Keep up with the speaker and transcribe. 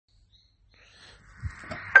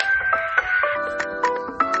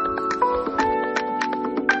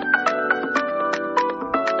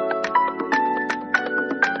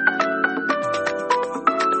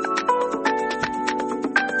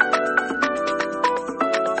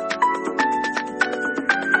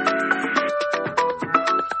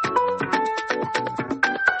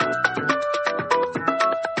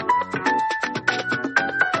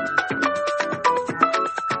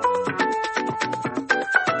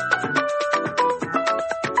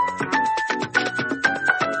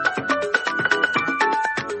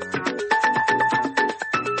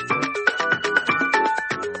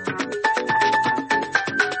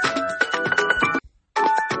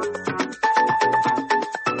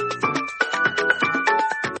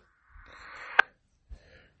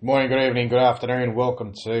Good morning, good evening, good afternoon.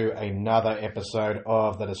 Welcome to another episode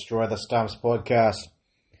of the Destroy the Stumps podcast.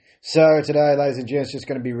 So today, ladies and gents, just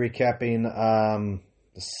going to be recapping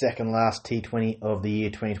the second last T20 of the year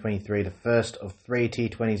 2023, the first of three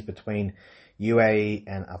T20s between UAE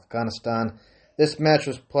and Afghanistan. This match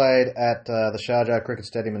was played at the Sharjah Cricket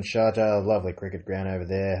Stadium in Sharjah, a lovely cricket ground over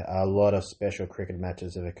there. A lot of special cricket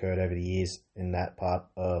matches have occurred over the years in that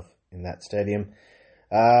stadium.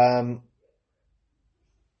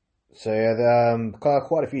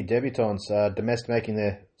 Quite a few debutants,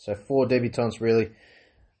 four debutants really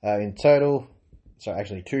in total. So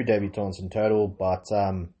actually two debutants in total, but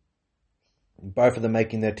both of them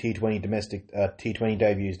making their T20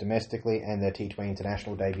 debuts domestically and their T20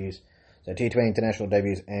 international debuts. So T20 international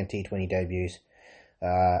debuts and T20 debuts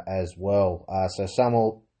as well. So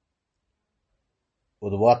Samuel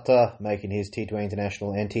Udawata making his T20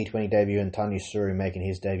 international and T20 debut, and Tanya Suri making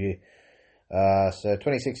his debut. So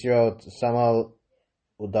 26-year-old Samuel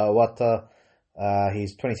Udawata,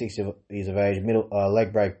 he's 26 years of age,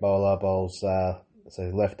 leg break bowler, bowls,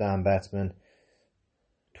 left-arm batsman,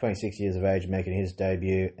 26 years of age, making his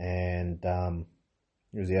debut, and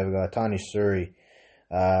who's the other guy? Tanya Suri,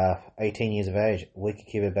 18 years of age,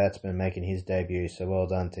 wicket-keeper batsman, making his debut, so well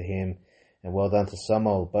done to him, and well done to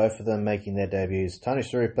Samuel, both of them making their debuts. Tanya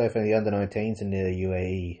Suri played for the under-19s in the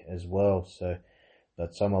UAE as well,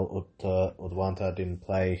 but Samuel Udawata didn't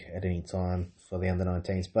play at any time for the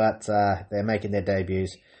under-19s, but they're making their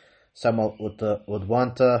debuts. Samuel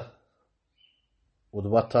Udawata,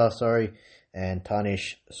 and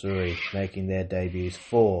Tanish Suri making their debuts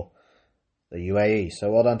for the UAE. So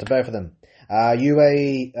well done to both of them.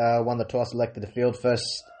 UAE won the toss, elected to field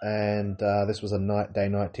first, and this was a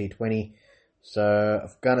day-night T20. So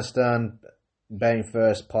Afghanistan batting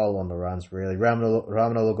first, pile on the runs really.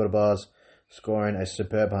 Ramanullah Gurbaz scoring a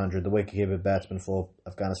superb 100, the wicket-keeper batsman for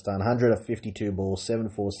Afghanistan. 100 of 52 balls, 7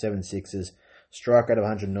 fours, 7 sixes, strike rate of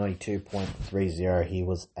 192.30. He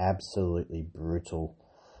was absolutely brutal.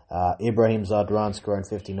 Ibrahim Zadran scoring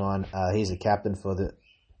 59. He's the captain for the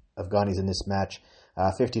Afghanis in this match.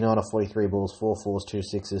 59 of 43 balls, 4 fours, 2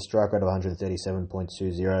 sixes, strike rate of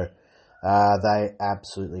 137.20. They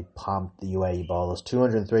absolutely pumped the UAE bowlers.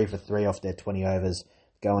 203 for 3 off their 20 overs,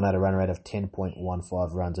 going at a run rate of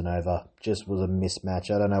 10.15 runs and over. Just was a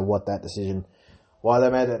mismatch. I don't know why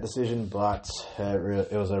they made that decision, but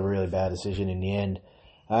it was a really bad decision in the end.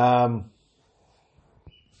 A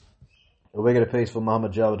wicket apiece for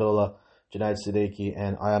Mohammad Jawahrdullah, Junaid Siddiqui,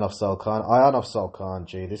 and Ayanov Salkhan. Ayanov Salkhan,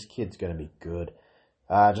 this kid's going to be good.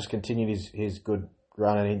 Just continued his good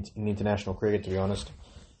run in international cricket, to be honest.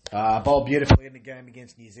 Bowled beautifully in the game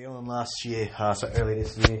against New Zealand last year, early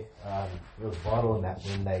this year. It was vital in that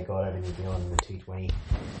win they got over New Zealand in the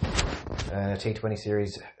T20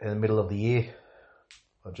 series in the middle of the year,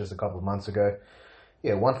 or just a couple of months ago.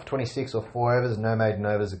 Yeah, 1 for 26 or 4 overs, no maiden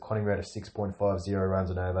overs, economy rate of 6.50 runs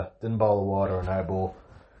and over. Didn't bowl a wide or a no ball.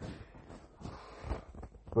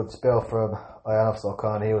 Good spell from Ayanov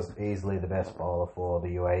Salkhan. He was easily the best bowler for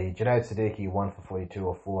the UAE. Junaid Siddiqui, 1 for 42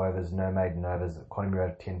 or 4 overs, no maiden overs, economy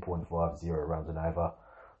rate of 10.50 runs and over.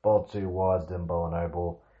 Bowled 2 wides, didn't bowl a no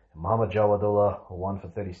ball. And Mohammad Jawahrdullah, 1 for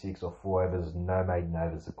 36 or 4 overs, no maiden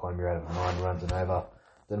overs, economy rate of 9 runs and over.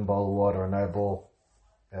 Didn't bowl a wide or a no ball.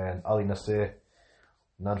 And Ali Nasir,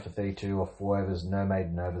 none for 32 or 4 overs, no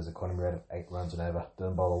maiden overs, economy rate of 8 runs and over.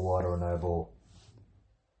 Didn't bowl a wide or a no ball.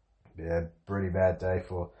 Yeah, pretty bad day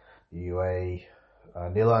for the UAE.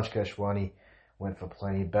 Nilanj Kashwani went for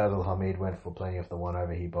plenty. Basil Hamid went for plenty of the 1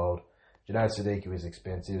 over he bowled. Junaid Siddiqui was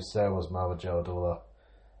expensive, so was Mohammad Jawahrdullah.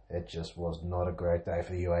 It just was not a great day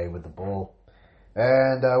for the UAE with the ball.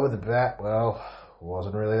 And with the bat, well,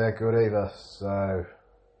 wasn't really that good either, so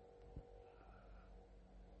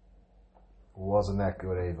wasn't that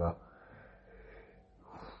good either.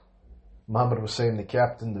 Mohammad Wasim, the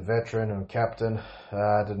captain, the veteran and captain,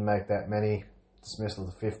 didn't make that many. Dismissed of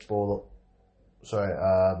the 5th ball.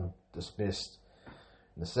 Dismissed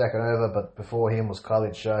in the 2nd over, but before him was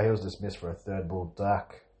Khalid Shah. He was dismissed for a 3rd ball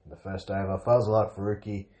duck in the 1st over. Fazal Haq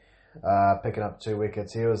Faruqi picking up 2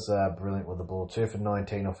 wickets. He was brilliant with the ball. 2 for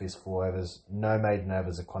 19 off his 4 overs. No maiden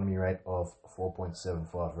overs, economy rate of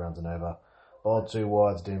 4.75 runs and over. Bowled 2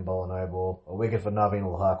 wides, didn't bowl a no ball. A wicket for Naveen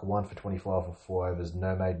ul Haq, 1 for 25 or 4 overs,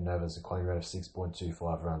 no maiden overs, economy rate of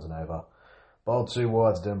 6.25 runs and over. Bowled 2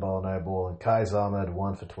 wides, didn't bowl a no ball. And Kais Ahmed,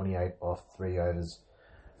 1 for 28 off 3 overs,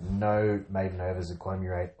 no maiden overs, economy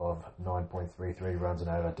rate of 9.33 runs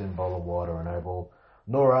and over. Didn't bowl a wide or a no ball.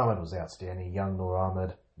 Noor Ahmed was outstanding. Young Noor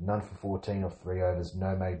Ahmed, none for 14 off 3 overs,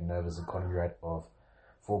 no maiden overs, economy rate of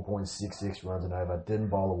 4.66 runs and over. Didn't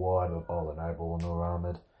bowl a wide or bowl a no ball. Noor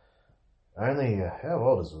Ahmed. Only, how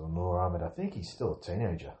old is Noor Ahmed? I think he's still a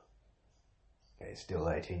teenager. Yeah, he's still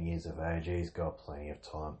 18 years of age. He's got plenty of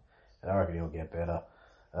time. And I reckon he'll get better.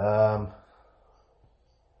 But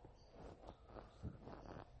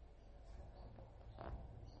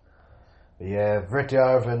yeah,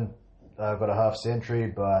 Vrityaarvan got a half century,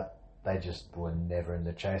 but they just were never in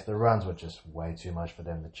the chase. The runs were just way too much for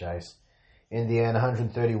them to chase. In the end,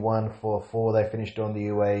 131 for 4. They finished on the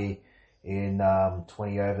UAE in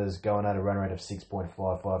 20 overs, going at a run rate of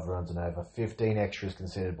 6.55 runs and over. 15 extras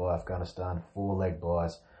conceded by Afghanistan, 4 leg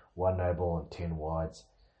byes, 1 no ball and 10 wides.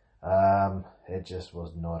 It just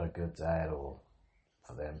was not a good day at all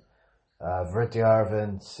for them.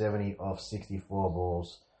 Vrityaarvan, 70 off 64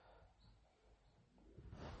 balls.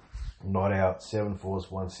 Not out, 7 fours,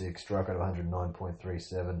 1 6, strike rate of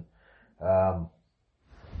 109.37.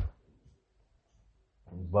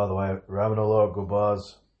 By the way, Ramanullah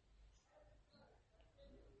Gurbaz.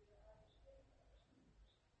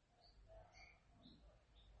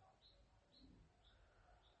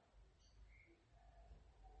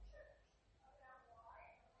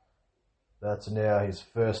 That's now his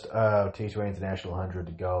first T20 International 100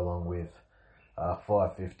 to go along with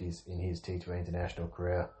 550s in his T20 International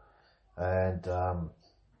career. And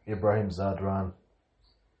Ibrahim Zadran,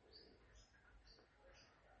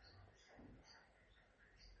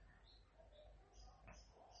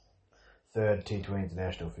 third T20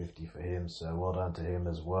 International 50 for him, so well done to him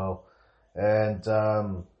as well. And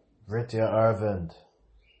Vrityaarvan,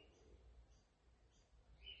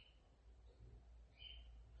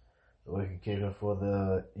 the wicketkeeper for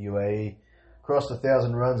the UAE, crossed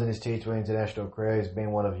 1,000 runs in his T20 International career. He's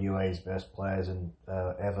been one of UAE's best players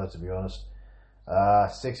ever, to be honest.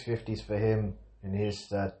 650s for him in his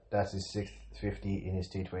that's his 6th 50 in his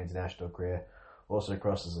T20 International career. Also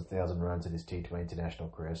crosses 1,000 runs in his T20 International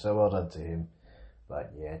career. So well done to him.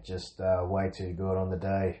 But yeah, just way too good on the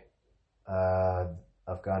day.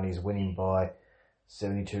 Afghanis winning by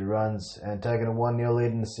 72 runs and taking a 1-0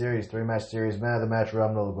 lead in the series. 3-match series. Man of the match,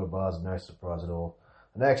 Ramanullah Gurbaz. No surprise at all.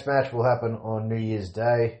 The next match will happen on New Year's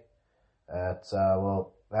Day. It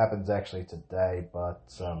happens actually today, but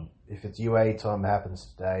if it's UAE time, it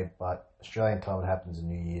happens today, but Australian time, it happens in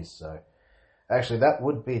New Year's. So actually, that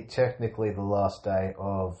would be technically the last day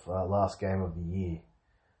of last game of the year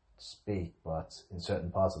to speak, but in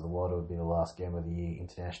certain parts of the world, it would be the last game of the year,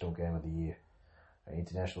 international game of the year,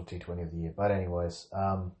 international T20 of the year. But anyways,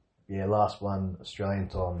 last one, Australian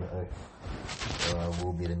time,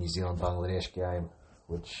 will be the New Zealand-Bangladesh game,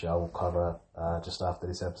 which I will cover just after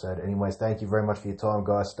this episode. Anyways, thank you very much for your time,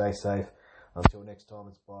 guys. Stay safe. Until next time,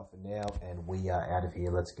 it's bye for now, and we are out of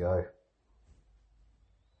here. Let's go.